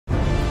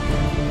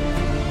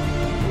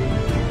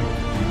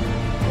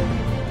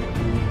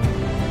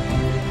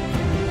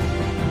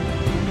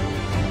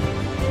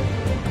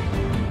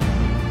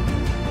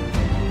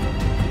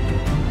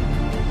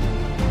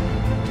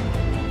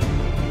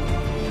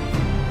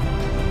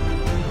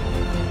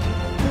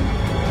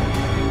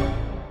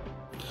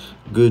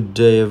Good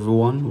day,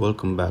 everyone.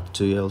 Welcome back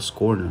to Yale's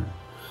Corner.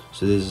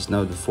 So this is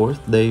now the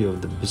fourth day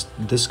of the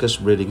discus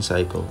breeding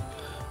cycle.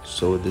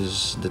 So this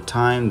is the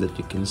time that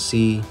you can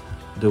see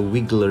the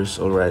wigglers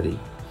already.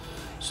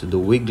 So the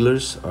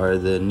wigglers are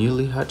the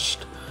newly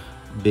hatched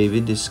baby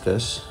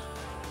discus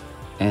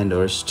and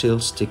are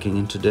still sticking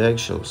into the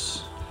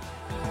eggshells.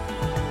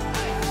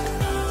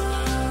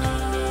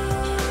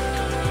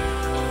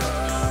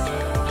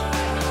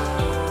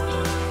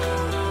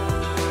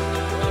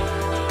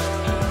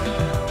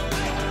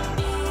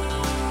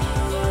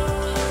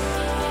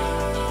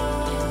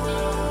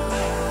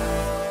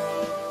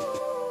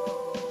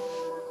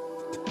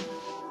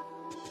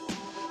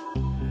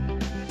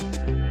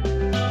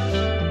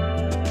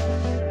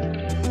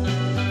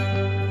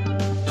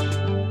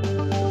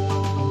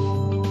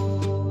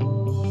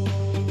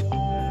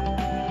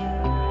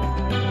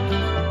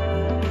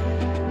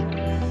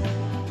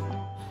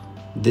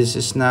 This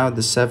is now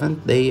the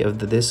seventh day of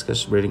the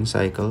discus breeding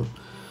cycle.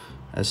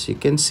 As you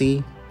can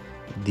see,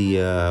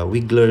 the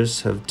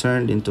wigglers have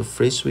turned into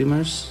free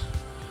swimmers.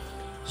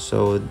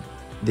 So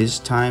this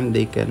time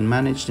they can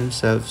manage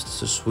themselves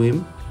to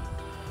swim,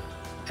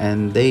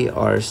 and they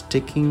are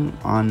sticking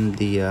on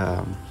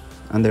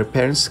their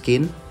parents'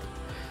 skin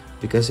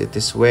because it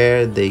is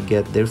where they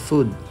get their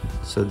food.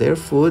 So their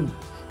food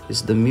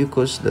is the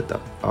mucus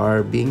that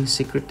are being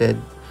secreted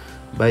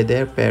by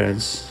their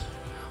parents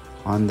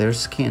on their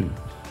skin.